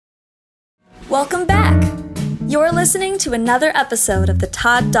Welcome back! You're listening to another episode of The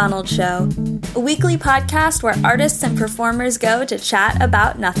Todd Donald Show, a weekly podcast where artists and performers go to chat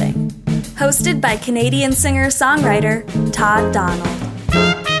about nothing. Hosted by Canadian singer-songwriter Todd Donald.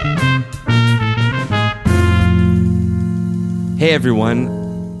 Hey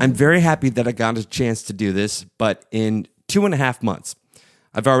everyone, I'm very happy that I got a chance to do this, but in 2.5 months,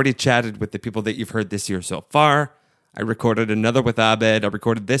 I've already chatted with the people that you've heard this year so far. I recorded another with Abed. I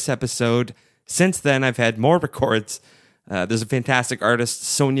recorded this episode. Since then, I've had more records. There's a fantastic artist,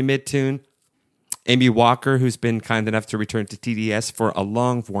 Sonia Midtune, Amy Walker, who's been kind enough to return to TDS for a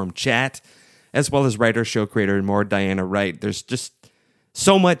long-form chat, as well as writer, show creator, and more, Diana Wright. There's just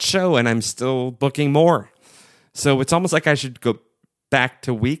so much show, and I'm still booking more. So it's almost like I should go back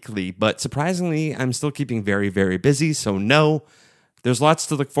to weekly, but surprisingly, I'm still keeping very, very busy, so no. There's lots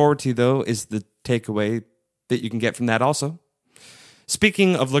to look forward to, though, is the takeaway that you can get from that also.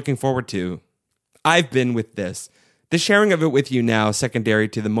 Speaking of looking forward to, I've been with this. The sharing of it with you now, secondary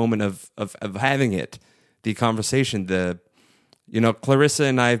to the moment of having it, the conversation, Clarissa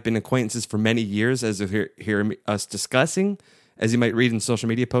and I have been acquaintances for many years, as you hear us discussing, as you might read in social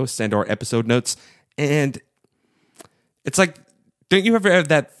media posts and or episode notes. And it's like, don't you ever have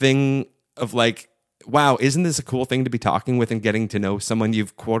that thing of like, wow, isn't this a cool thing to be talking with and getting to know someone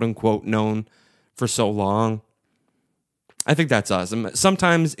you've quote unquote known for so long? I think that's awesome.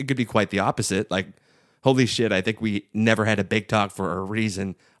 Sometimes it could be quite the opposite. Like, holy shit, I think we never had a big talk for a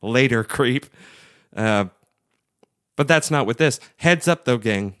reason. Later, creep. But that's not with this. Heads up, though,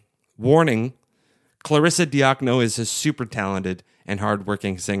 gang. Warning. Clarissa Diacono is a super talented and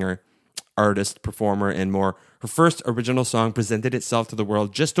hardworking singer, artist, performer, and more. Her first original song presented itself to the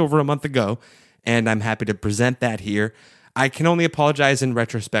world just over a month ago, and I'm happy to present that here. I can only apologize in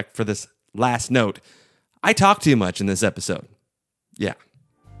retrospect for this last note. I talk too much in this episode. Yeah.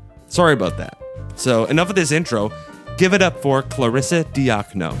 Sorry about that. So enough of this intro. Give it up for Clarissa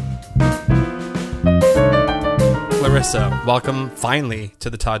Diacono. Clarissa, welcome finally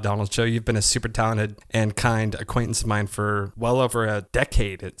to the Todd Donald Show. You've been a super talented and kind acquaintance of mine for well over a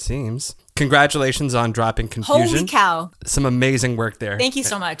decade, it seems. Congratulations on dropping Confusion. Holy cow. Some amazing work there. Thank you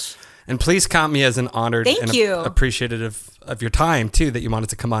so much. And please count me as an honored and appreciative of your time, too, that you wanted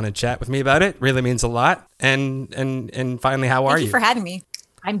to come on and chat with me about it. Really means a lot. And finally, how are you? Thank you for having me.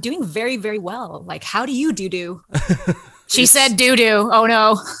 I'm doing very, very well. Like, how do you do? She said doo-doo. Oh,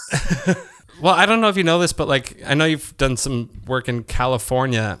 no. Well, I don't know if you know this, but like I know you've done some work in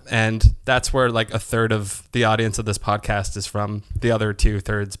California, and that's where like a third of the audience of this podcast is from. The other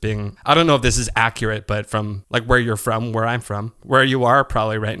 2/3 being, I don't know if this is accurate, but from like where you're from, where I'm from, where you are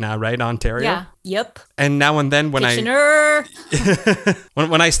probably right now, right? Ontario? Yeah. Yep. And now and then when Kitchener.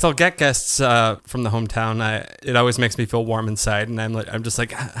 when I still get guests from the hometown, it always makes me feel warm inside, and I'm just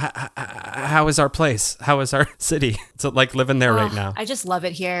like, how is our place? How is our city? It's like living there right now. I just love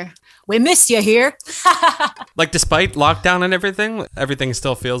it here. We miss you here. Like despite lockdown and everything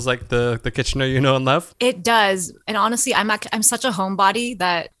still feels like the Kitchener you know and love. It does, and honestly, I'm such a homebody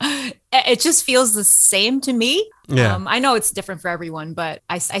that it just feels the same to me. Yeah. I know it's different for everyone, but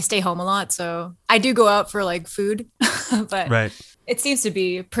I stay home a lot, so I do go out for like food, but right. It seems to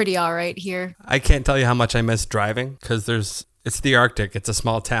be pretty all right here. I can't tell you how much I miss driving because it's the Arctic. It's a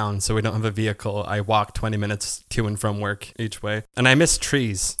small town, so we don't have a vehicle. I walk 20 minutes to and from work each way, and I miss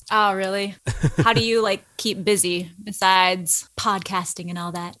trees. Oh, really? How do you like keep busy besides podcasting and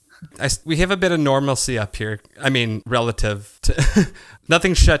all that? We have a bit of normalcy up here. I mean, relative to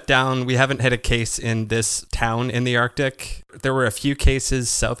nothing shut down. We haven't had a case in this town in the Arctic. There were a few cases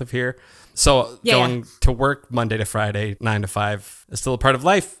south of here. So going to work Monday to Friday, 9 to 5 is still a part of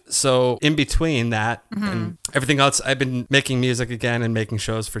life. So in between that and everything else, I've been making music again and making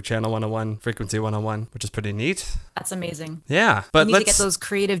shows for Channel 101, Frequency 101, which is pretty neat. That's amazing. Yeah. But you need to get those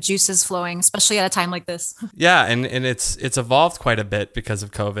creative juices flowing, especially at a time like this. Yeah. And it's evolved quite a bit because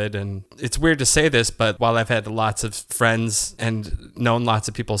of COVID. And it's weird to say this, but while I've had lots of friends and known lots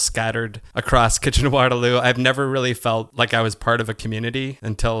of people scattered across Kitchener-Waterloo, I've never really felt like I was part of a community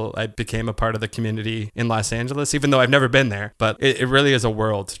until I became a part of the community in Los Angeles, even though I've never been there. But it really is a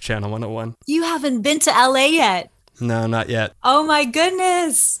world, Channel 101. You haven't been to LA yet. No, not yet. Oh my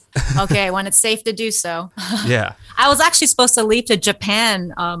goodness. Okay, when it's safe to do so. Yeah. I was actually supposed to leave to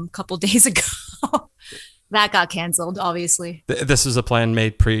Japan a couple days ago. That got canceled, obviously. This was a plan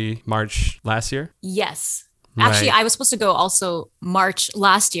made pre-March last year? Yes. Actually, I was supposed to go also March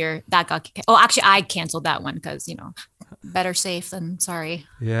last year. That got actually, I canceled that one because, better safe than sorry.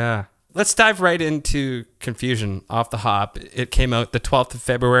 Yeah. Let's dive right into Confusion off the hop. It came out the 12th of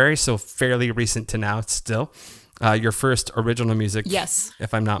February, so fairly recent to now still. Your first original music, yes,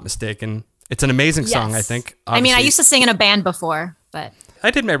 if I'm not mistaken. It's an amazing song, I think. Obviously. I mean, I used to sing in a band before, but... I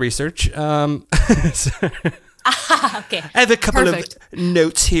did my research. Okay. I have a couple of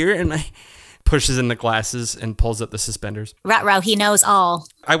notes here, and I pushes in the glasses and pulls up the suspenders. Ruh-roh, he knows all.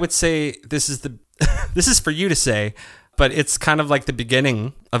 I would say this is this is for you to say, but it's kind of like the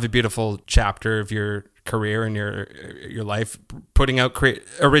beginning of a beautiful chapter of your career and your life, putting out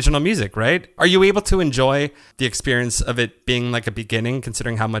original music, right? Are you able to enjoy the experience of it being like a beginning,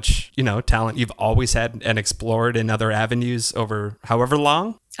 considering how much, talent you've always had and explored in other avenues over however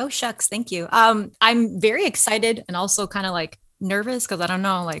long? Oh, shucks. Thank you. I'm very excited and also kind of like nervous because I don't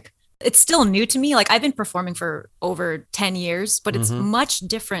know, like it's still new to me. Like I've been performing for over 10 years, but it's much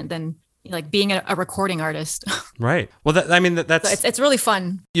different than like being a recording artist. Right. Well, that's it's really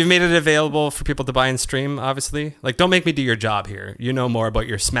fun. You've made it available for people to buy and stream, obviously. Like, don't make me do your job here. You know more about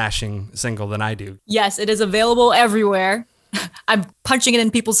your smashing single than I do. Yes, it is available everywhere. I'm punching it in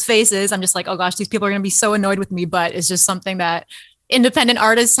people's faces. I'm just like, oh gosh, these people are going to be so annoyed with me, but it's just something that independent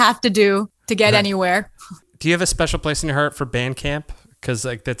artists have to do to get anywhere. Do you have a special place in your heart for Bandcamp? Because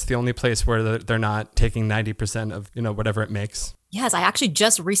like that's the only place where they're not taking 90% of, whatever it makes. Yes, I actually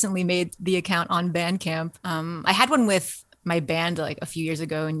just recently made the account on Bandcamp. I had one with my band like a few years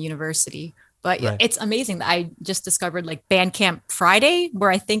ago in university, but It's amazing that I just discovered like Bandcamp Friday, where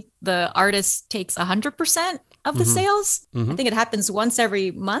I think the artist takes 100% of the sales. I think it happens once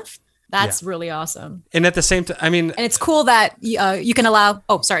every month. That's really awesome. And at the same time, and it's cool that you can allow.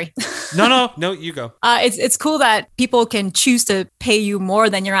 Oh, sorry. No, you go. It's cool that people can choose to pay you more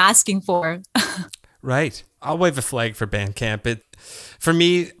than you're asking for. Right. I'll wave a flag for Bandcamp. For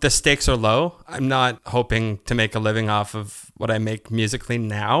me, the stakes are low. I'm not hoping to make a living off of what I make musically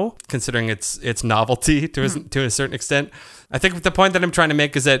now, considering its novelty to a certain extent. I think the point that I'm trying to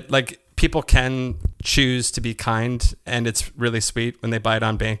make is that like people can choose to be kind, and it's really sweet when they buy it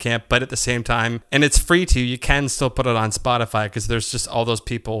on Bandcamp. But at the same time, and it's free to you can still put it on Spotify because there's just all those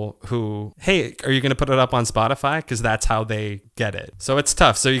people who, hey, are you going to put it up on Spotify? Because that's how they get it. So it's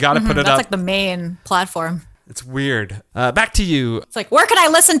tough. So you got to put it up. That's like the main platform. It's weird. Back to you. It's like, where can I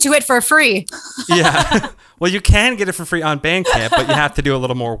listen to it for free? Yeah. Well, you can get it for free on Bandcamp, but you have to do a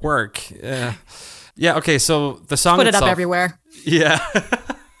little more work. Yeah. Okay. So the song Put it itself, up everywhere. Yeah.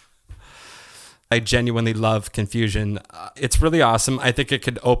 I genuinely love Confusion. It's really awesome. I think it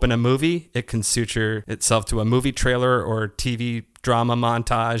could open a movie. It can suture itself to a movie trailer or TV drama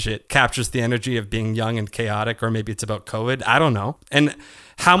montage. It captures the energy of being young and chaotic, or maybe it's about COVID. I don't know. And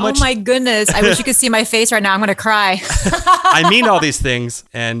how much... Oh my goodness. I wish you could see my face right now. I'm going to cry. I mean all these things,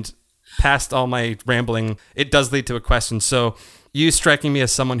 and past all my rambling, it does lead to a question. So you striking me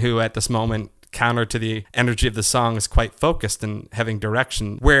as someone who at this moment, counter to the energy of the song, is quite focused and having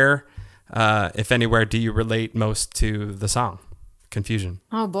direction. Where... if anywhere, do you relate most to the song, Confusion?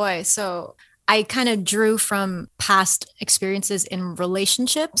 Oh boy. So I kind of drew from past experiences in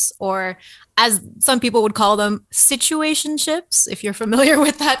relationships, or as some people would call them, situationships, if you're familiar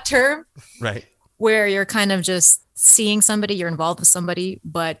with that term. Right. Where you're kind of just seeing somebody, you're involved with somebody,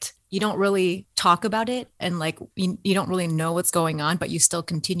 but you don't really talk about it. And like, you don't really know what's going on, but you still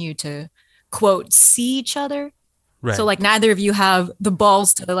continue to, quote, see each other. Right. So like neither of you have the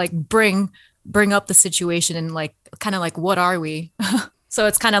balls to like bring up the situation and like kind of like, what are we? So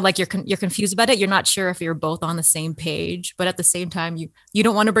it's kind of like you're confused about it. You're not sure if you're both on the same page, but at the same time, you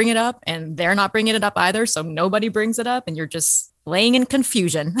don't want to bring it up and they're not bringing it up either. So nobody brings it up and you're just laying in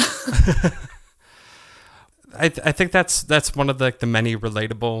confusion. I think that's one of the many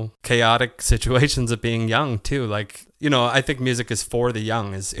relatable chaotic situations of being young too. Like, I think music is for the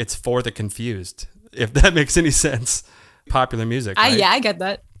young, it's for the confused. If that makes any sense. Popular music, right? Yeah, I get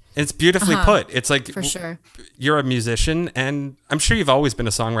that. It's beautifully put. It's like, for sure, you're a musician, and I'm sure you've always been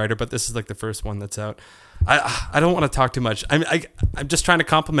a songwriter, but this is like the first one that's out. I don't want to talk too much. I'm just trying to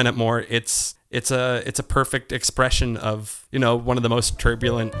compliment it more. It's a perfect expression of, one of the most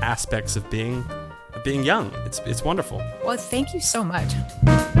turbulent aspects of being young. It's wonderful. Well, thank you so much.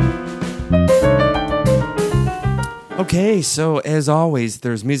 Okay, so as always,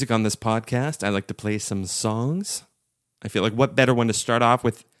 there's music on this podcast. I like to play some songs. I feel like what better one to start off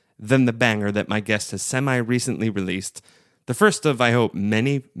with than the banger that my guest has semi-recently released. The first of, I hope,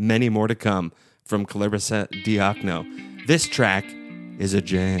 many, many more to come from Clarissa Diacono. This track is a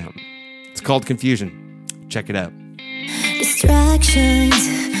jam. It's called Confusion. Check it out. Distractions,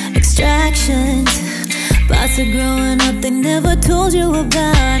 extractions, parts of growing up they never told you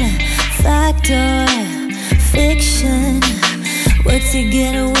about. Factor, fiction, work to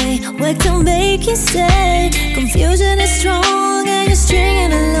get away, work to make you stay. Confusion is strong and you're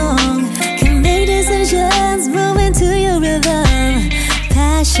stringing along. Can make decisions, moving to your rhythm.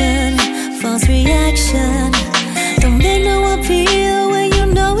 Passion, false reaction. Don't make no appeal when you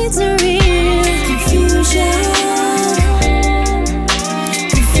know it's real. Confusion,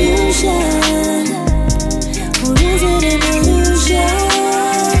 confusion. Or is it an illusion?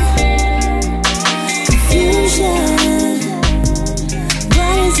 Confusion.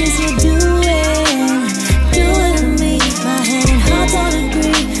 What is this you're doing? Doing to me. My head and heart don't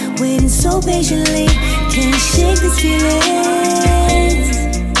agree. Waiting so patiently. Can't shake this feeling.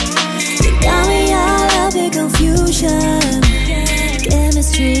 You got me all up in confusion.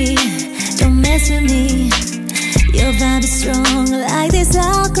 Chemistry, don't mess with me. Your vibe is strong like this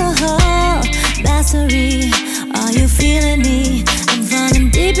alcohol. Mastery, are you feeling me? I'm falling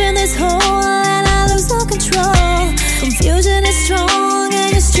deep in this hole and I lose all control. Confusion is strong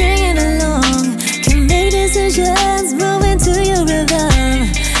and you're stringing along. Can make decisions, moving to your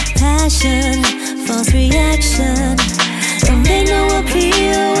rhythm. Passion, false reaction. Don't make no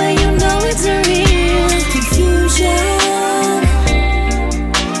appeal when you know it's real. Confusion,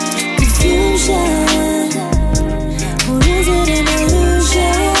 confusion. Or is it an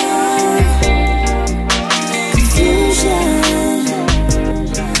illusion? Confusion.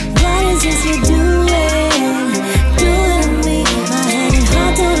 What is this you're doing? Doing to me. My head and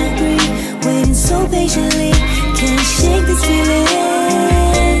heart don't agree. Waiting so patiently. Can't shake this feeling.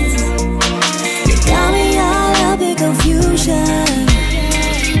 You got me all up in confusion.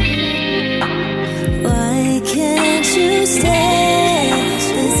 Why can't you stay?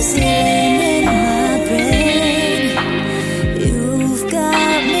 This feeling in my brain. You've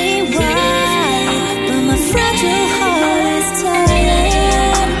got me wild, but my fragile heart is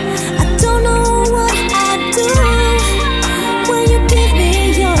tired. I don't know what I'd do when you give me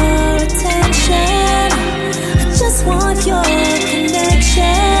your attention. I just want your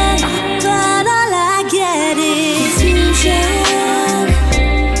connection, but all I get is confusion,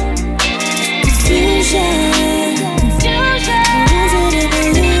 confusion. Is it an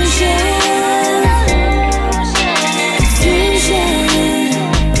illusion? Confusion.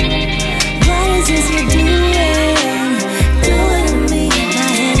 What is this you're doing? Doing to me. My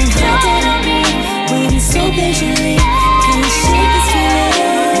head and heart don't agree. Waiting so patiently. Can't shake this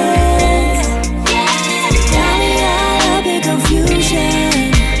feeling. You got me all up in confusion.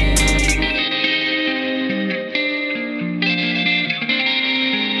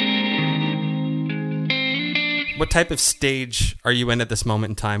 What type of stage are you in at this moment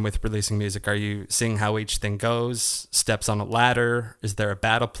in time with releasing music? Are you seeing how each thing goes? Steps on a ladder? Is there a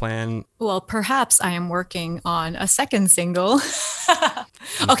battle plan? Well, perhaps I am working on a second single.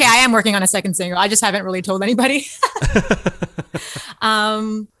 Okay, I am working on a second single. I just haven't really told anybody.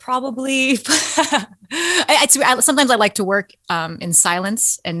 Probably. Sometimes I like to work in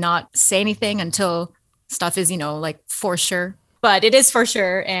silence and not say anything until stuff is, like for sure. But it is for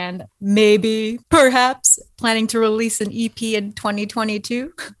sure. And maybe, perhaps, planning to release an EP in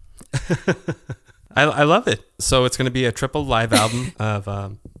 2022. I love it. So it's going to be a triple live album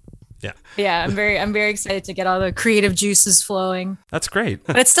of, yeah. Yeah, I'm very excited to get all the creative juices flowing. That's great.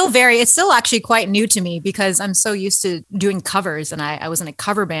 But it's still actually quite new to me because I'm so used to doing covers, and I was in a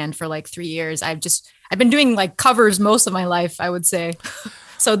cover band for like 3 years. I've been doing like covers most of my life, I would say.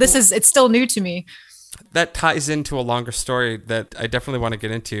 So it's still new to me. That ties into a longer story that I definitely want to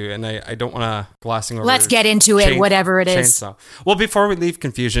get into, and I don't want to glossing over. Let's get into it, whatever it is. Chainsaw. Well, before we leave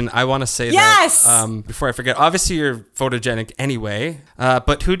Confusion, I want to say that before I forget, obviously you're photogenic anyway,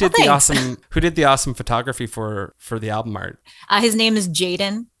 but who did the awesome photography for the album art? His name is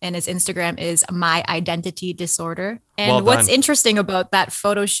Jaden, and his Instagram is My Identity Disorder. And Well what's done. interesting about that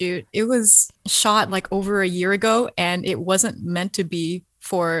photo shoot, it was shot like over a year ago, and it wasn't meant to be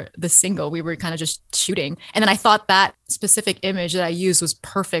for the single. We were kind of just shooting. And then I thought that specific image that I used was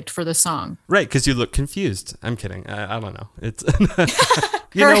perfect for the song. Right, because you look confused. I'm kidding. I don't know. It's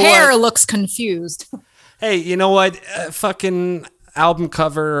Her hair looks confused. Hey, you know what? Fucking album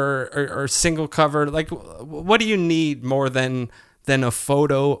cover or single cover. Like, what do you need more than a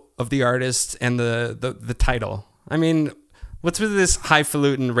photo of the artist and the title? I mean, what's with this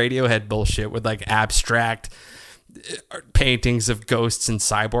highfalutin Radiohead bullshit with like abstract paintings of ghosts and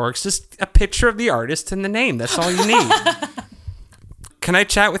cyborgs? Just a picture of the artist and the name. That's all you need. Can I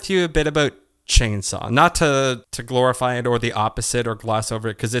chat with you a bit about Chainsaw? Not to glorify it or the opposite or gloss over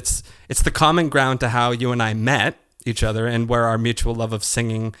it, because it's the common ground to how you and I met each other and where our mutual love of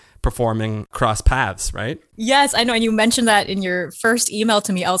singing, performing cross paths, right? Yes, I know. And you mentioned that in your first email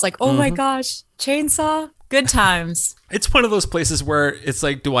to me. I was like, oh my gosh, Chainsaw, good times. It's one of those places where it's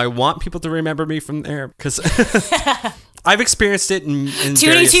like, do I want people to remember me from there? Because I've experienced it in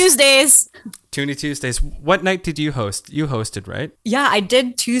Tuesdays. Toonie Tuesdays. What night did you host? You hosted, right? Yeah, I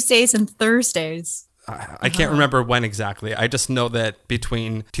did Tuesdays and Thursdays. I can't remember when exactly. I just know that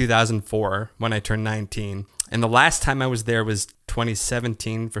between 2004, when I turned 19, and the last time I was there was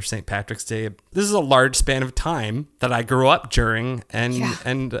 2017 for St. Patrick's Day. This is a large span of time that I grew up during, and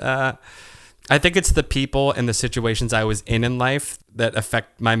I think it's the people and the situations I was in life that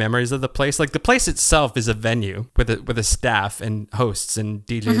affect my memories of the place. Like the place itself is a venue with a staff and hosts and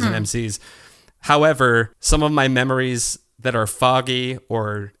DJs and MCs. However, some of my memories that are foggy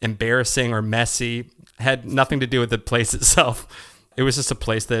or embarrassing or messy had nothing to do with the place itself. It was just a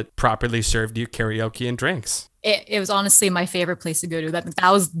place that properly served you karaoke and drinks. It was honestly my favorite place to go to.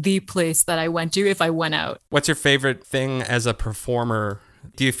 That was the place that I went to if I went out. What's your favorite thing as a performer?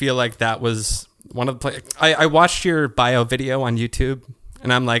 Do you feel like that was one of the places? I watched your bio video on YouTube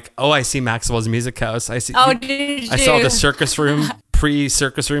and I'm like, oh, I see Maxwell's Music House. I see. Oh, did you? I saw the circus room,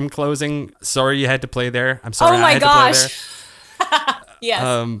 pre-circus room closing. Sorry you had to play there. I'm sorry. Oh my I had gosh. To play there. Yes.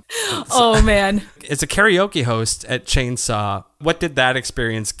 Oh man. As a karaoke host at Chainsaw, what did that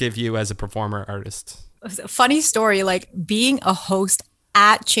experience give you as a performer artist? Funny story, like being a host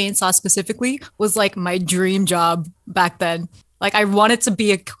at Chainsaw specifically was like my dream job back then. Like I wanted to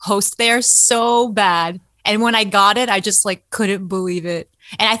be a host there so bad. And when I got it, I just like couldn't believe it.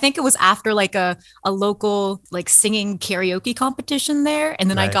 And I think it was after like a local like singing karaoke competition there. And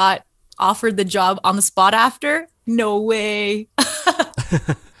then I got offered the job on the spot after. No way.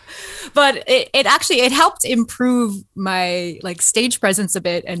 But it helped improve my like stage presence a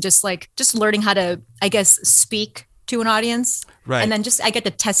bit and just learning how to, I guess, speak to an audience. Right. And then I get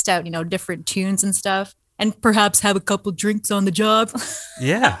to test out, different tunes and stuff and perhaps have a couple drinks on the job.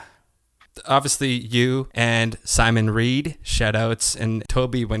 Yeah. Obviously, you and Simon Reed, shout outs, and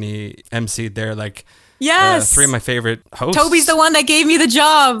Toby when he emceed there, like, yes, three of my favorite hosts. Toby's the one that gave me the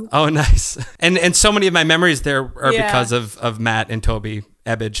job. Oh, nice. And so many of my memories there are because of Matt and Toby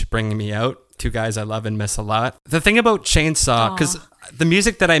Ebbage bringing me out. Two guys I love and miss a lot. The thing about Chainsaw, because the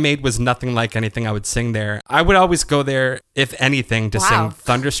music that I made was nothing like anything I would sing there. I would always go there, if anything, to sing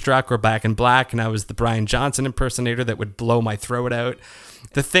Thunderstruck or Back in Black, and I was the Brian Johnson impersonator that would blow my throat out.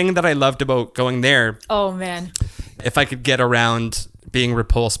 The thing that I loved about going there, oh man, if I could get around being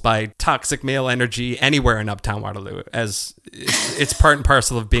repulsed by toxic male energy anywhere in Uptown Waterloo, as it's part and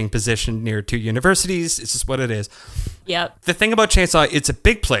parcel of being positioned near two universities. It's just what it is. Yep. The thing about Chainsaw, it's a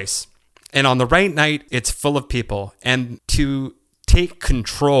big place. And on the right night, it's full of people. And to take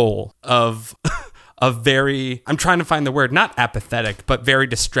control of a very, I'm trying to find the word, not apathetic, but very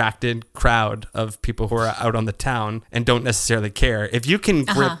distracted crowd of people who are out on the town and don't necessarily care. If you can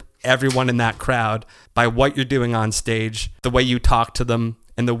grip everyone in that crowd by what you're doing on stage, the way you talk to them,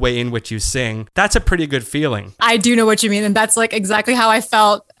 and the way in which you sing, that's a pretty good feeling. I do know what you mean. And that's like exactly how I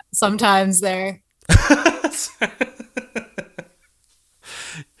felt sometimes there.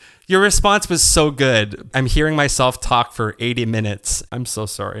 Your response was so good. I'm hearing myself talk for 80 minutes. I'm so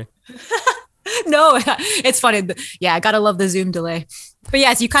sorry. No, it's funny. Yeah, I gotta love the Zoom delay. But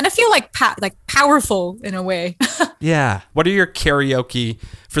yes, you kind of feel like powerful in a way. Yeah. What are your karaoke,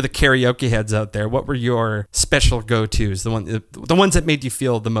 for the karaoke heads out there, what were your special go-tos? The ones that made you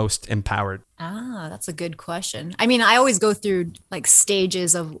feel the most empowered? That's a good question. I mean, I always go through like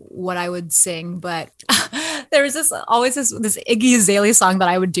stages of what I would sing, but there was always this Iggy Azalea song that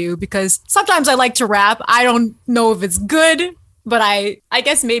I would do because sometimes I like to rap. I don't know if it's good, but I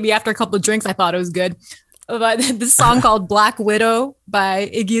guess maybe after a couple of drinks, I thought it was good. But this song called Black Widow by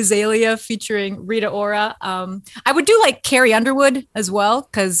Iggy Azalea featuring Rita Ora. I would do like Carrie Underwood as well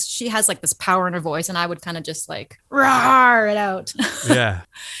because she has like this power in her voice and I would kind of just like roar it out. Yeah.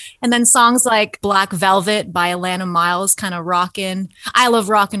 And then songs like Black Velvet by Alana Miles, kind of rockin'. I Love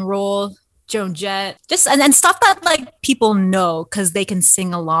Rock and Roll, Joan Jett, and then stuff that like people know because they can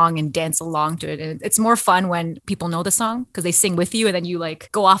sing along and dance along to it. And it's more fun when people know the song because they sing with you and then you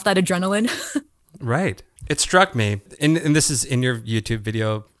like go off that adrenaline. Right. It struck me, and this is in your YouTube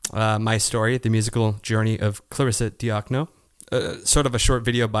video, My Story, the musical journey of Clarissa Diacono. Sort of a short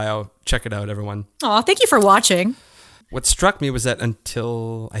video bio. Check it out, everyone. Oh, thank you for watching. What struck me was that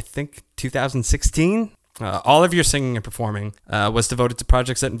until, I think, 2016, all of your singing and performing was devoted to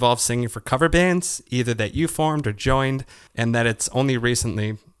projects that involved singing for cover bands, either that you formed or joined, and that it's only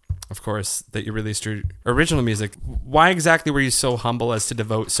recently, of course, that you released your original music. Why exactly were you so humble as to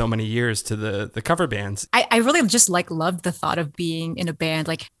devote so many years to the cover bands? I really just loved the thought of being in a band.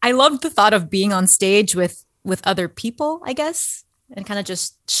 Like I loved the thought of being on stage with other people, I guess, and kind of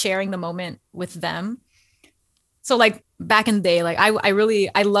just sharing the moment with them. So like back in the day, like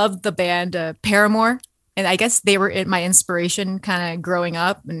I loved the band Paramore. And I guess they were my inspiration kind of growing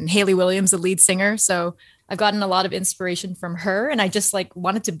up, and Hayley Williams, the lead singer. So I've gotten a lot of inspiration from her, and I just like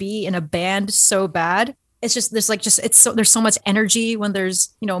wanted to be in a band so bad. It's just, there's so much energy when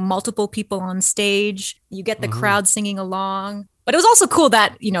there's, multiple people on stage. You get the crowd singing along. But it was also cool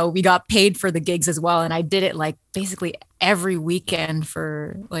that, we got paid for the gigs as well. And I did it like basically every weekend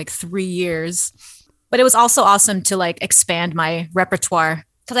for like 3 years. But it was also awesome to like expand my repertoire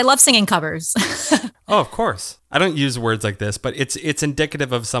because I love singing covers. Oh, of course. I don't use words like this, but it's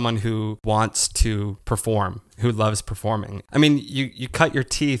indicative of someone who wants to perform, who loves performing. I mean, you cut your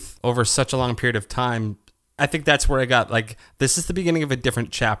teeth over such a long period of time. I think that's where I got like, this is the beginning of a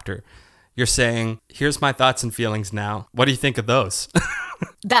different chapter. You're saying, here's my thoughts and feelings now. What do you think of those?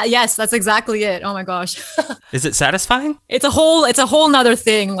 Yes, that's exactly it. Oh my gosh. Is it satisfying? It's a whole nother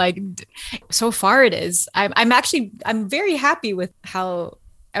thing. Like so far it is. I'm very happy with how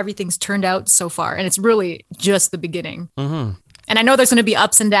everything's turned out so far. And it's really just the beginning. Mm-hmm. And I know there's going to be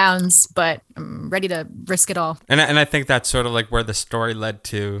ups and downs, but I'm ready to risk it all. And I think that's sort of like where the story led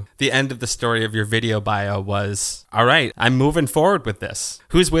to. The end of the story of your video bio was, all right, I'm moving forward with this.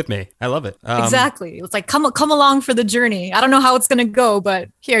 Who's with me? I love it. Exactly. It's like, come along for the journey. I don't know how it's going to go, but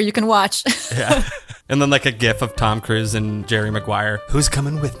here, you can watch. Yeah. And then like a gif of Tom Cruise and Jerry Maguire. Who's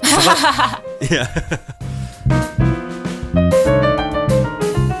coming with me? Yeah.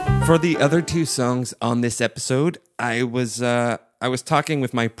 For the other two songs on this episode, I was talking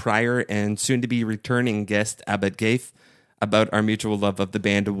with my prior and soon-to-be returning guest, Abed Gaith, about our mutual love of the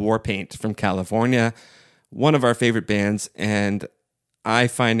band Warpaint from California, one of our favorite bands, and I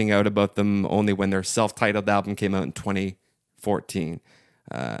finding out about them only when their self-titled album came out in 2014.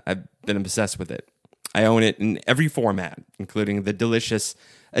 I've been obsessed with it. I own it in every format, including the delicious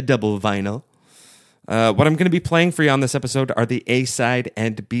double vinyl. What I'm going to be playing for you on this episode are the A-side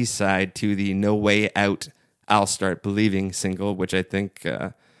and B-side to the No Way Out, I'll Start Believing single, which I think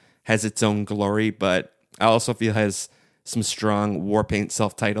has its own glory, but I also feel has some strong Warpaint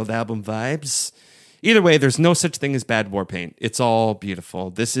self-titled album vibes. Either way, there's no such thing as bad Warpaint. It's all beautiful.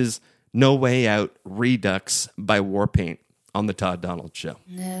 This is No Way Out Redux by Warpaint on The Todd Donald Show.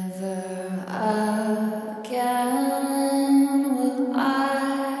 Never again will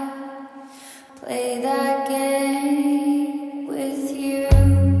I play that game with you.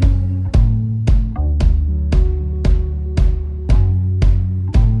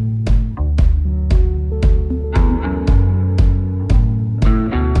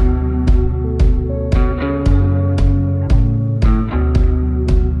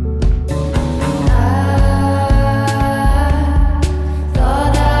 I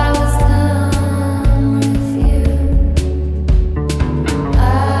thought I was done with you.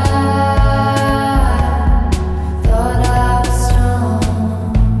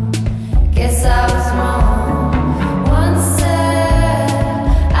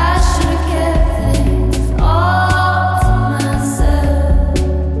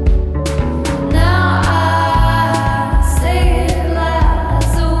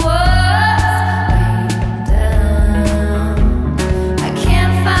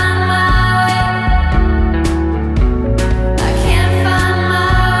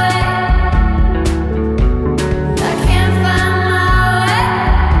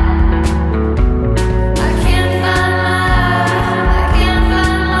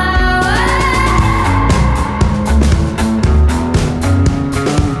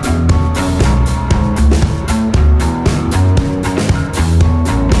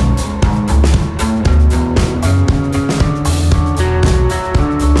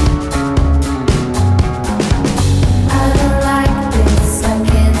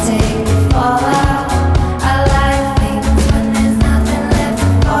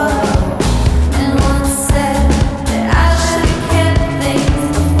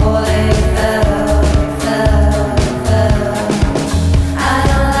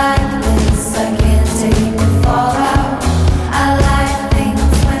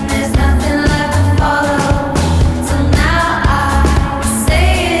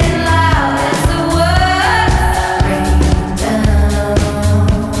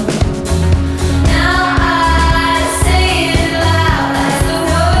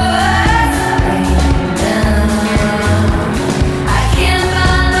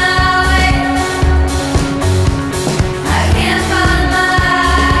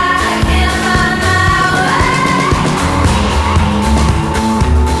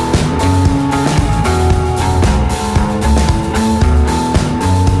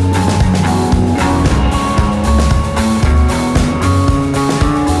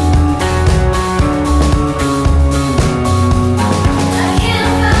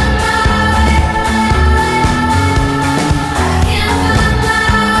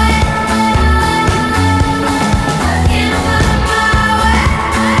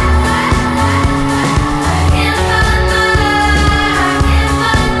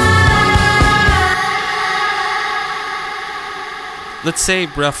 let's say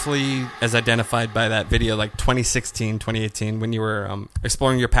roughly as identified by that video, like 2016, 2018, when you were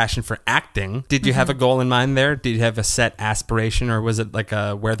exploring your passion for acting, did you have a goal in mind there? Did you have a set aspiration, or was it like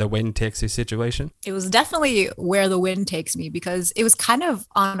a where the wind takes you situation? It was definitely where the wind takes me, because it was kind of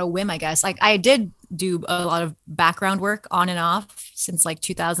on a whim, I guess. Like I did do a lot of background work on and off since like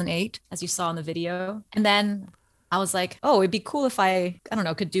 2008, as you saw in the video. And then I was like, oh, it'd be cool if I don't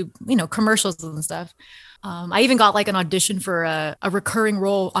know, could do, commercials and stuff. I even got like an audition for a recurring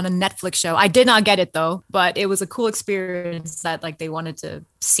role on a Netflix show. I did not get it though, but it was a cool experience that like they wanted to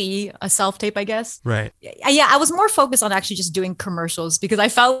see a self-tape, I guess. Right. Yeah, I was more focused on actually just doing commercials, because I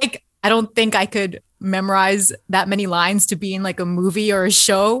felt like I don't think I could memorize that many lines to be in like a movie or a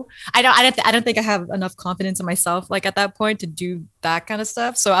show. I don't think I have enough confidence in myself like at that point to do that kind of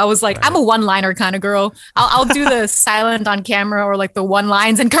stuff. So I was like, right. I'm a one-liner kind of girl. I'll do the silent on camera or like the one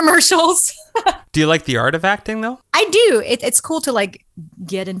lines in commercials. Do you like the art of acting though? I do. It's cool to like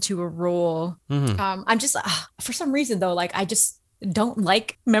get into a role. Mm-hmm. I'm just for some reason though, like I just don't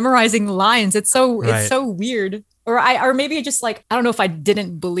like memorizing lines. It's so weird. Or maybe it just like, I don't know if I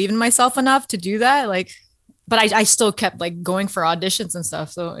didn't believe in myself enough to do that. Like, but I still kept like going for auditions and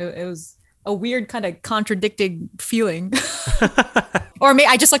stuff. So it was a weird kind of contradicting feeling. Or maybe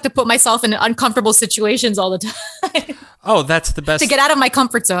I just like to put myself in uncomfortable situations all the time. Oh, that's the best. To get out of my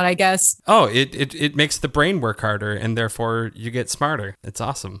comfort zone, I guess. Oh, it makes the brain work harder, and therefore you get smarter. It's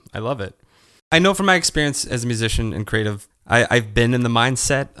awesome. I love it. I know from my experience as a musician and creative, I've been in the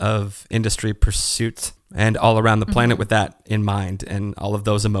mindset of industry pursuit and all around the planet with that in mind and all of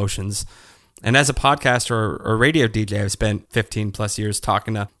those emotions. And as a podcaster or radio DJ, I've spent 15 plus years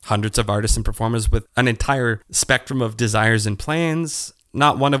talking to hundreds of artists and performers with an entire spectrum of desires and plans,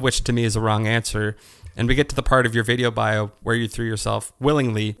 not one of which to me is a wrong answer. And we get to the part of your video bio where you threw yourself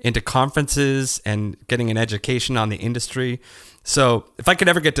willingly into conferences and getting an education on the industry. So if I could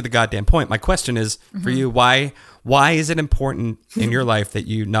ever get to the goddamn point, my question is for you, why is it important in your life that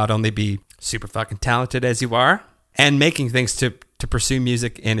you not only be super fucking talented as you are and making things to pursue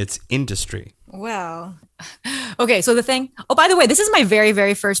music in its industry? Well, okay. So the thing, by the way, this is my very,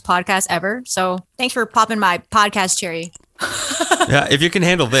 very first podcast ever. So thanks for popping my podcast cherry. Yeah. If you can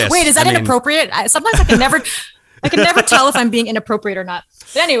handle this. Wait, is that inappropriate? Sometimes I can never tell if I'm being inappropriate or not.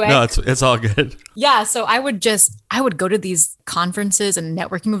 But anyway. No, it's all good. Yeah. So I would go to these conferences and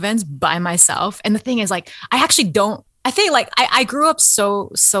networking events by myself. And the thing is like, I think like I grew up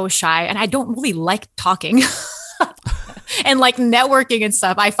so shy, and I don't really like talking and like networking and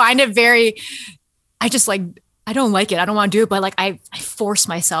stuff. I find it I don't like it. I don't want to do it, but like I force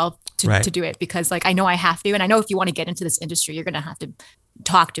myself to do it, because like I know I have to. And I know if you want to get into this industry, you're going to have to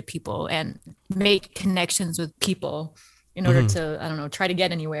talk to people and make connections with people in order to, I don't know, try to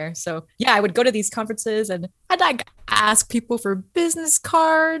get anywhere. So yeah, I would go to these conferences and I'd like ask people for business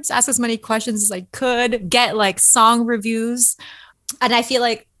cards, ask as many questions as I could, get like song reviews. And I feel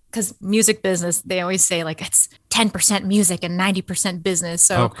like, because music business, they always say like it's 10% music and 90% business.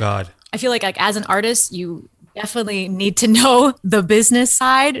 So oh God, I feel like as an artist, you definitely need to know the business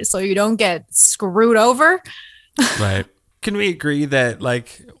side so you don't get screwed over. Right. Can we agree that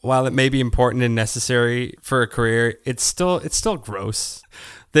like while it may be important and necessary for a career, it's still gross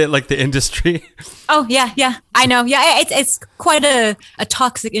that like the industry? Oh yeah, I know. Yeah, it's quite a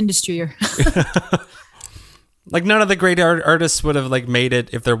toxic industry. Like none of the great artists would have like made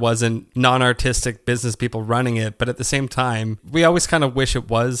it if there wasn't non-artistic business people running it. But at the same time, we always kind of wish it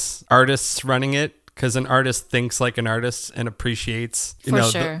was artists running it, because an artist thinks like an artist and appreciates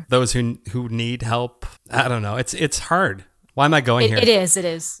those who need help. I don't know. It's hard. Why am I going here? It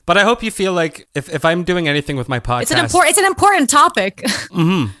is. But I hope you feel like if I'm doing anything with my podcast, it's an important topic.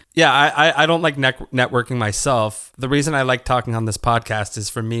 Yeah, I don't like networking myself. The reason I like talking on this podcast is,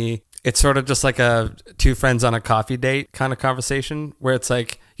 for me, it's sort of just like a two friends on a coffee date kind of conversation, where it's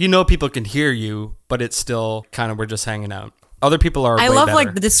like, people can hear you, but it's still kind of, we're just hanging out. Other people are. I love better.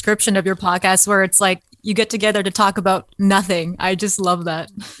 Like the description of your podcast where it's like you get together to talk about nothing. I just love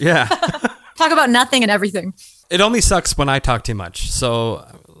that. Yeah. Talk about nothing and everything. It only sucks when I talk too much. So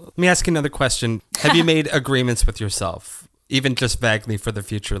let me ask you another question. Have you made agreements with yourself, even just vaguely, for the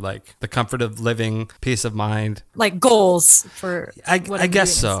future, like the comfort of living, peace of mind? Like goals for I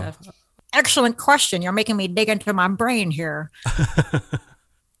guess so. Excellent question. You're making me dig into my brain here.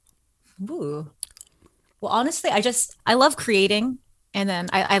 Ooh. Well, honestly, I love creating, and then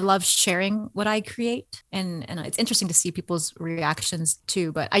I love sharing what I create. And it's interesting to see people's reactions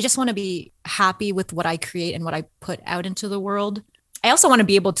too, but I just want to be happy with what I create and what I put out into the world. I also want to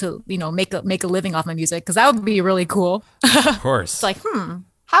be able to, make a living off my music, because that would be really cool. Of course. It's like,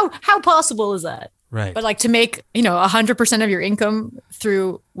 how possible is that? Right. But like to make, 100% of your income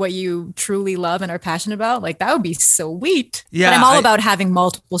through what you truly love and are passionate about, like that would be sweet. Yeah, but I'm all about having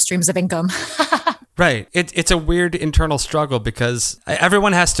multiple streams of income. Right. It's a weird internal struggle because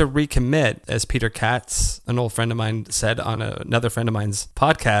everyone has to recommit, as Peter Katz, an old friend of mine, said on another friend of mine's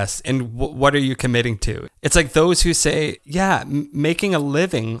podcast. And what are you committing to? It's like those who say, yeah, making a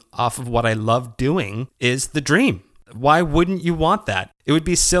living off of what I love doing is the dream. Why wouldn't you want that? It would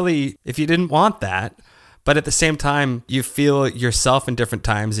be silly if you didn't want that. But at the same time, you feel yourself in different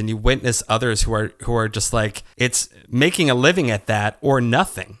times and you witness others who are just like, it's making a living at that or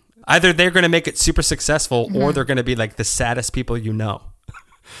nothing. Either they're going to make it super successful or they're going to be like the saddest people you know.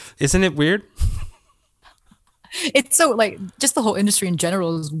 Isn't it weird? It's so like just the whole industry in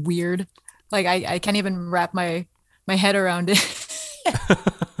general is weird. Like I can't even wrap my head around it.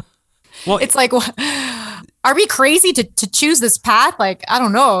 Well, it's like, are we crazy to choose this path? Like, I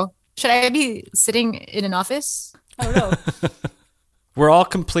don't know. Should I be sitting in an office? I don't know. We're all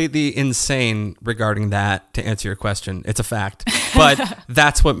completely insane regarding that, to answer your question. It's a fact. But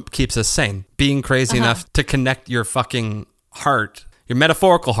that's what keeps us sane. Being crazy enough to connect your fucking heart, your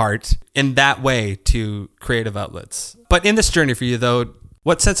metaphorical heart, in that way to creative outlets. But in this journey for you, though,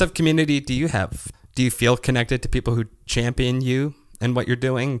 what sense of community do you have? Do you feel connected to people who champion you and what you're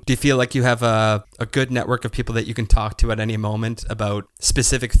doing? Do you feel like you have a good network of people that you can talk to at any moment about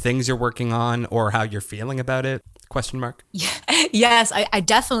specific things you're working on or how you're feeling about it? Question mark. Yeah. Yes, I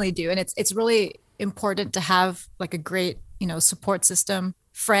definitely do. And it's really important to have like a great, support system,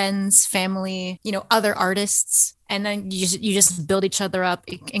 friends, family, other artists. And then you just build each other up,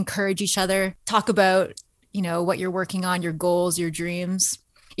 encourage each other, talk about, what you're working on, your goals, your dreams.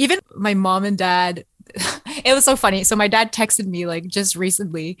 Even my mom and dad, it was so funny. So my dad texted me like just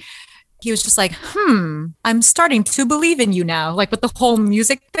recently. He was just like, I'm starting to believe in you now. Like with the whole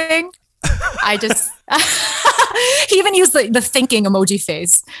music thing. He even used the thinking emoji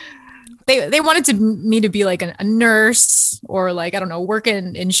face. They wanted me to be like a nurse or like, I don't know, work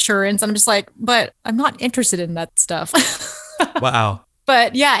in insurance. And I'm just like, but I'm not interested in that stuff. Wow.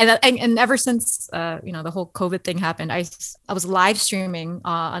 But yeah, and ever since the whole COVID thing happened, I was live streaming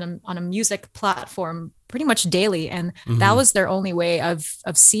on a music platform pretty much daily, and that was their only way of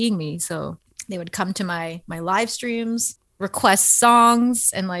seeing me. So they would come to my live streams, request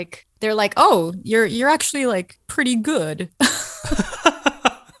songs, and like they're like, "Oh, you're actually like pretty good."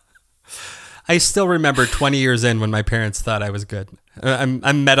 I still remember 20 years in when my parents thought I was good.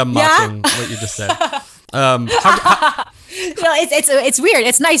 I'm meta mocking what you just said. It's weird.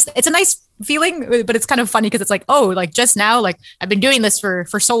 It's nice. It's a nice feeling, but it's kind of funny because it's like, oh, like just now, like I've been doing this for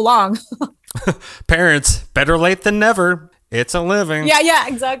so long. Parents, better late than never. It's a living. Yeah,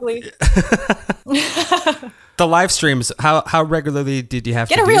 exactly. The live streams, how regularly did you have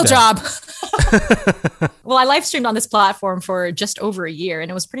to get a real that? job? Well, I live streamed on this platform for just over a year, and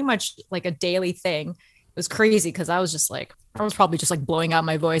it was pretty much like a daily thing. It was crazy because I was probably just like blowing out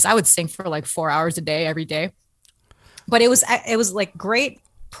my voice. I would sing for like 4 hours a day, every day. But it was like great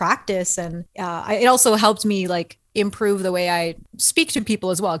practice, and it also helped me like improve the way I speak to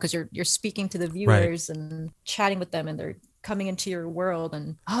people as well, because you're speaking to the viewers and chatting with them, and they're coming into your world,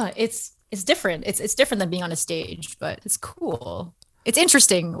 and it's different. It's different than being on a stage, but it's cool. It's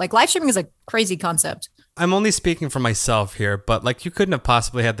interesting. Like live streaming is a crazy concept. I'm only speaking for myself here, but like you couldn't have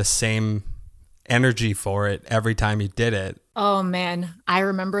possibly had the same energy for it every time you did it. Oh man, I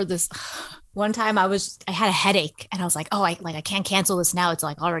remember this one time I had a headache, and I was like, oh, I can't cancel this now. It's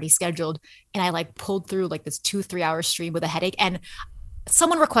like already scheduled. And I like pulled through like this 2-3 hour stream with a headache, and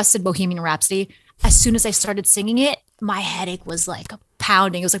someone requested Bohemian Rhapsody. As soon as I started singing it, my headache was like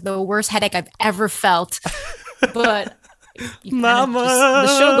pounding. It was like the worst headache I've ever felt. But the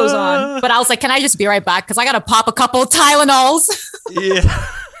show goes on. But I was like, can I just be right back? Because I got to pop a couple of Tylenols. Yeah.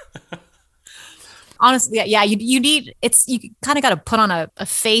 Honestly, yeah, you kind of got to put on a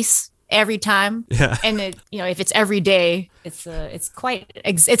face every time. Yeah. And if it's every day, it's quite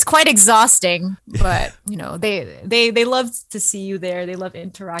exhausting, but they love to see you there. They love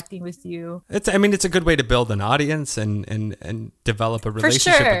interacting with you. It's a good way to build an audience and develop a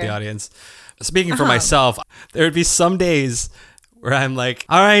relationship with the audience. Speaking for myself, there would be some days where I'm like,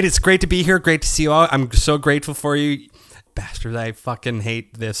 all right, it's great to be here. Great to see you all. I'm so grateful for you. Bastard, I fucking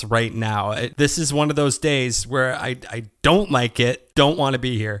hate this right now. This is one of those days where I don't like it, don't want to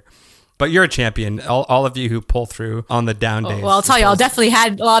be here. But you're a champion. All of you who pull through on the down days. Well, I'll tell you, I'll definitely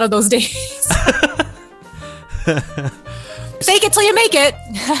had a lot of those days. Fake it till you make it.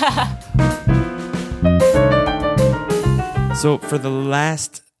 So for the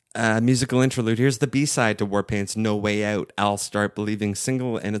last musical interlude, here's the B-side to Warpaint's No Way Out, I'll Start Believing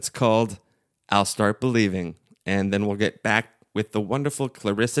single, and it's called I'll Start Believing. And then we'll get back with the wonderful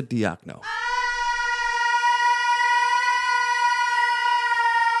Clarissa Diacono.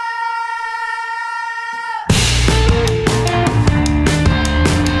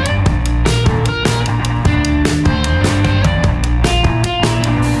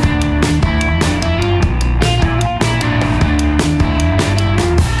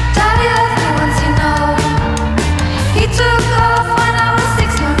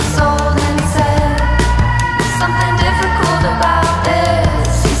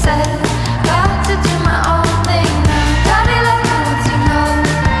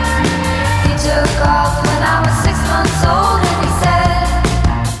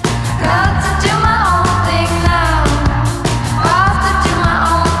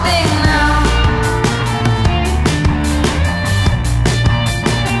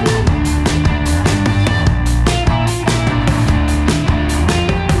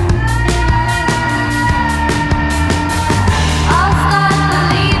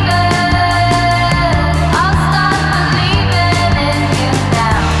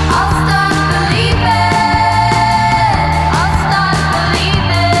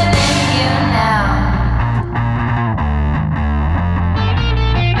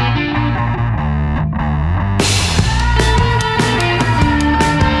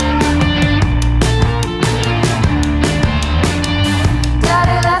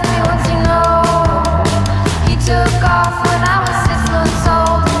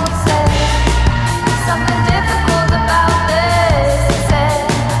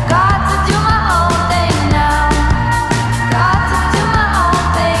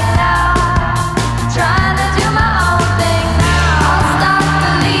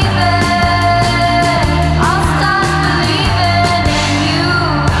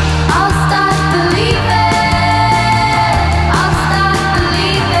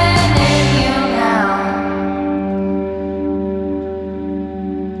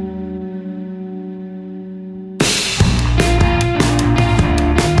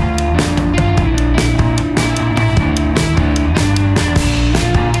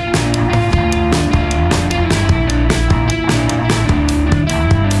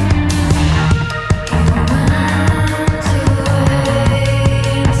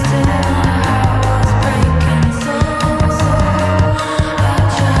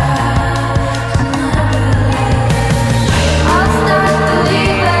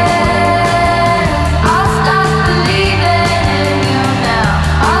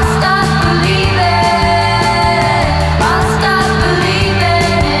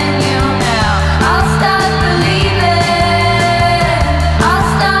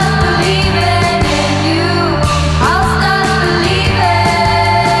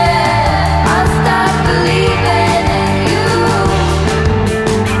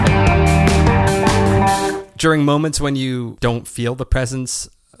 During moments when you don't feel the presence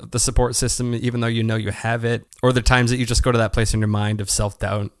of the support system, even though you know you have it, or the times that you just go to that place in your mind of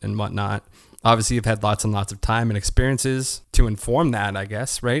self-doubt and whatnot. Obviously, you've had lots and lots of time and experiences to inform that, I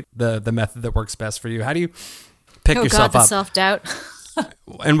guess, right? The method that works best for you. How do you pick yourself up? Self-doubt.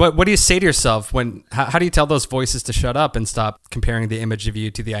 And what do you say to yourself when? How do you tell those voices to shut up and stop comparing the image of you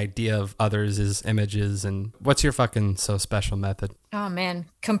to the idea of others as images? And what's your fucking so special method? Oh man,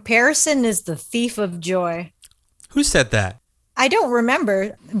 comparison is the thief of joy. Who said that? I don't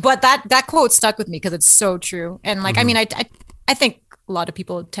remember, but that quote stuck with me because it's so true. And like, I mean, I think a lot of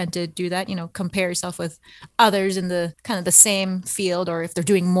people tend to do that, you know, compare yourself with others in the kind of the same field, or if they're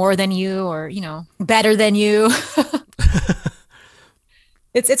doing more than you, or, you know, better than you.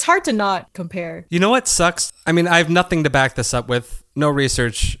 It's hard to not compare. You know what sucks? I mean, I have nothing to back this up with. No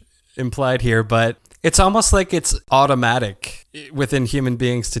research implied here, but it's almost like it's automatic within human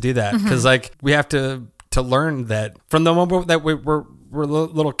beings to do that. Because like we have to learn that from the moment that we're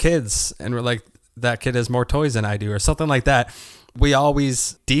little kids and we're like, that kid has more toys than I do or something like that. We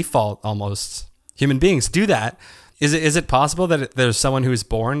always default almost. Human beings do that. Is it possible that there's someone who's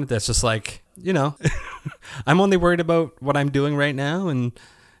born that's just like, you know, I'm only worried about what I'm doing right now and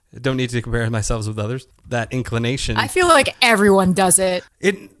don't need to compare myself with others? That inclination. I feel like everyone does it.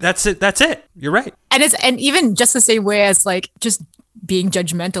 That's it. You're right. And even just the same way as like just being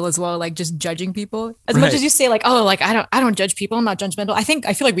judgmental as well, like just judging people. As much as you say like, oh, like I don't judge people, I'm not judgmental. I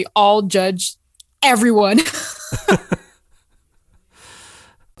feel like we all judge everyone.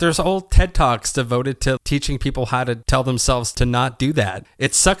 There's whole TED Talks devoted to teaching people how to tell themselves to not do that.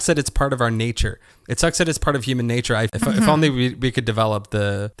 It sucks that it's part of our nature. It sucks that it's part of human nature. If only we could develop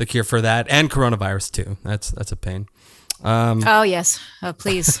the cure for that, and coronavirus too. That's a pain. Oh yes,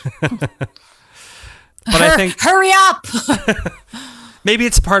 please. But I think hurry up. maybe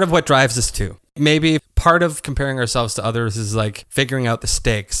it's part of what drives us too. Maybe part of comparing ourselves to others is like figuring out the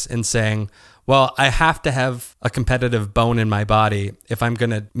stakes and saying, well, I have to have a competitive bone in my body if I'm going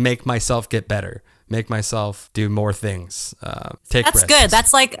to make myself get better, make myself do more things, take That's risks. good.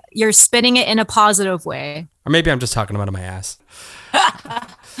 That's like you're spinning it in a positive way. Or maybe I'm just talking about my ass.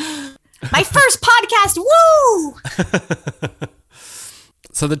 My first podcast. Woo!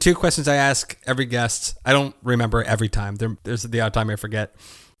 So the 2 questions I ask every guest, I don't remember every time. There's the odd time I forget.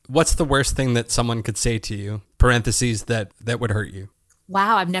 What's the worst thing that someone could say to you, parentheses, that would hurt you?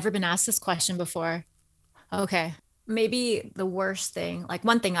 Wow, I've never been asked this question before. Okay. Maybe the worst thing, like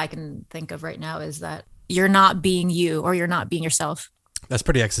one thing I can think of right now is that you're not being you or you're not being yourself. That's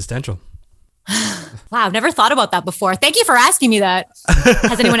pretty existential. Wow, I've never thought about that before. Thank you for asking me that.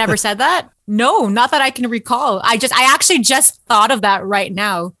 Has anyone ever said that? No, not that I can recall. I actually just thought of that right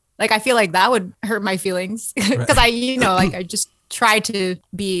now. Like, I feel like that would hurt my feelings because I just try to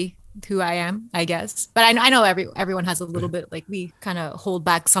be who I am, I guess. But I know everyone has a little bit, like, we kind of hold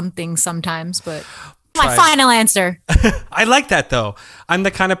back some things sometimes, but my final answer. I like that, though. I'm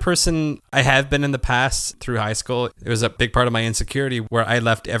the kind of person I have been in the past through high school. It was a big part of my insecurity where I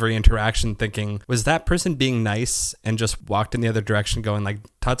left every interaction thinking, was that person being nice, and just walked in the other direction going like,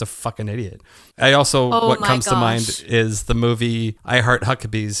 Todd's a fucking idiot. I also, what comes to mind is the movie I Heart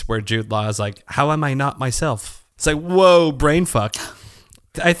Huckabees, where Jude Law is like, how am I not myself? It's like, whoa, brain fuck.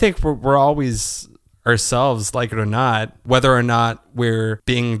 I think we're always ourselves, like it or not, whether or not we're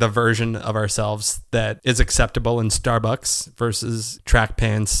being the version of ourselves that is acceptable in Starbucks versus track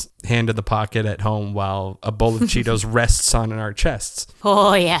pants, hand in the pocket at home while a bowl of Cheetos rests on our chests.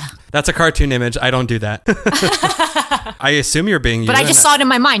 Oh, yeah. That's a cartoon image. I don't do that. I assume you're being you. But I just saw it in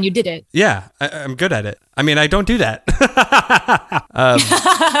my mind. You did it. Yeah, I'm good at it. I mean, I don't do that.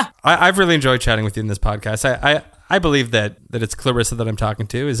 I've really enjoyed chatting with you in this podcast. I believe that it's Clarissa that I'm talking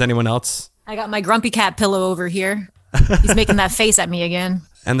to. Is anyone else? I got my grumpy cat pillow over here. He's making that face at me again.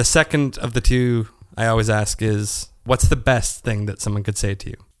 And the second of the 2 I always ask is, what's the best thing that someone could say to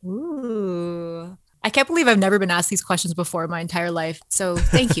you? Ooh. I can't believe I've never been asked these questions before in my entire life. So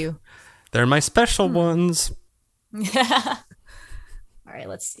thank you. They're my special ones. All right,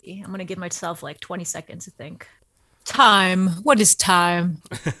 let's see. I'm going to give myself like 20 seconds to think. Time. What is time?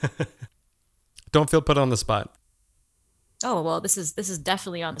 Don't feel put on the spot. Oh, well, this is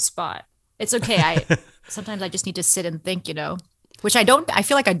definitely on the spot. It's okay. Sometimes I just need to sit and think, which I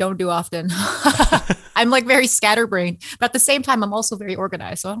feel like I don't do often. I'm like very scatterbrained, but at the same time, I'm also very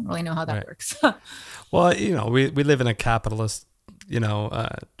organized. So I don't really know how that works. Well, we live in a capitalist,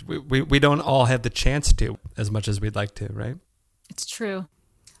 we don't all have the chance to as much as we'd like to, right? It's true.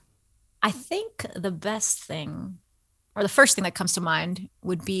 I think the best thing, or the first thing that comes to mind,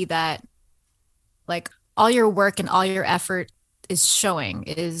 would be that, like, all your work and all your effort is showing,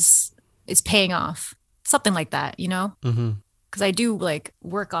 is paying off. Something like that, Mm-hmm. Because I do like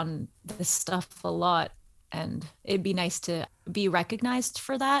work on this stuff a lot, and it'd be nice to be recognized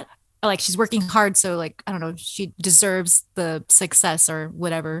for that. Like, she's working hard, so like, I don't know, she deserves the success or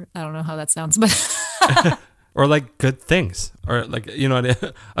whatever. I don't know how that sounds, but or like good things, or like,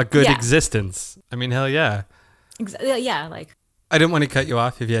 a good existence. I mean, hell yeah. Yeah, like, I didn't want to cut you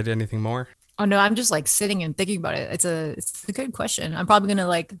off if you had anything more. Oh no, I'm just like sitting and thinking about it. It's a good question. I'm probably gonna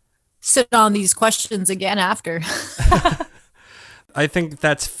like sit on these questions again after. I think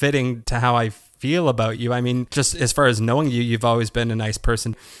that's fitting to how I feel about you. I mean, just as far as knowing you, you've always been a nice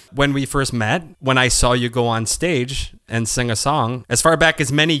person. When we first met, when I saw you go on stage and sing a song, as far back as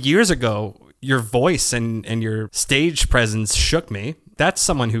many years ago, your voice and your stage presence shook me. That's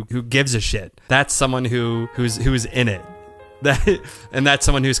someone who gives a shit. That's someone who's in it. And that's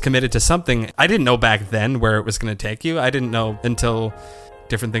someone who's committed to something. I didn't know back then where it was going to take you. I didn't know until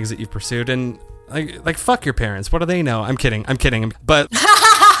different things that you've pursued. And like fuck your parents. What do they know? I'm kidding. But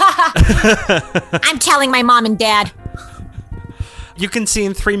I'm telling my mom and dad. You can see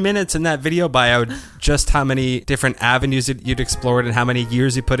in 3 minutes in that video bio just how many different avenues you'd explored and how many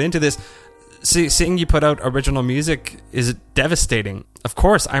years you put into this. Seeing you put out original music is devastating. Of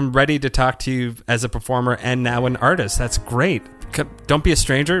course, I'm ready to talk to you as a performer and now an artist. That's great. Don't be a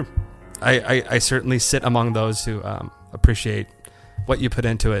stranger. I certainly sit among those who appreciate what you put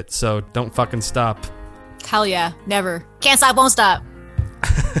into it. So don't fucking stop. Hell yeah, never. Can't stop, won't stop.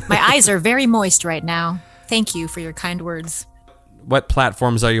 My eyes are very moist right now. Thank you for your kind words. What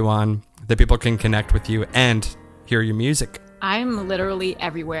platforms are you on that people can connect with you and hear your music? I'm literally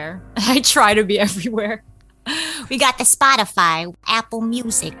everywhere. I try to be everywhere. We got the Spotify, Apple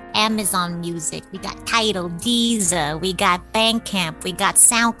Music, Amazon Music. We got Tidal, Deezer. We got Bandcamp. We got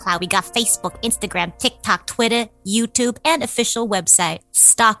SoundCloud. We got Facebook, Instagram, TikTok, Twitter, YouTube, and official website.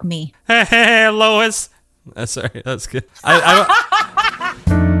 Stalk me. Hey, Lois. Sorry, that's good.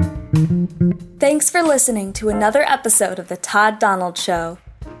 Thanks for listening to another episode of The Todd Donald Show.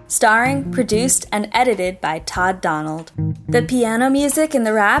 Starring, produced, and edited by Todd Donald. The piano music in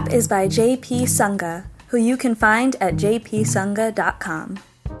the rap is by JP Sunga, who you can find at jpsunga.com.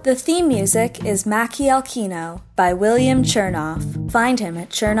 The theme music is Mackie Alkino by William Chernoff. Find him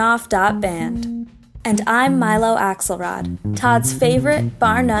at chernoff.band. And I'm Milo Axelrod, Todd's favorite,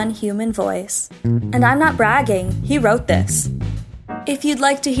 bar none human voice. And I'm not bragging, he wrote this. If you'd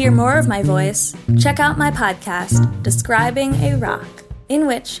like to hear more of my voice, check out my podcast, Describing a Rock, in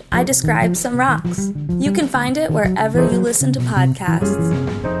which I describe some rocks. You can find it wherever you listen to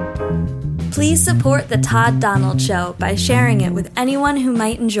podcasts. Please support The Todd Donald Show by sharing it with anyone who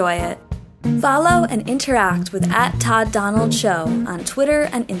might enjoy it. Follow and interact with @ToddDonaldShow on Twitter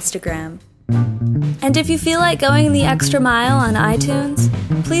and Instagram. And if you feel like going the extra mile on iTunes,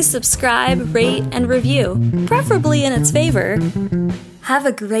 please subscribe, rate, and review, preferably in its favor. Have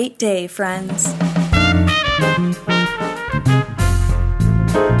a great day, friends.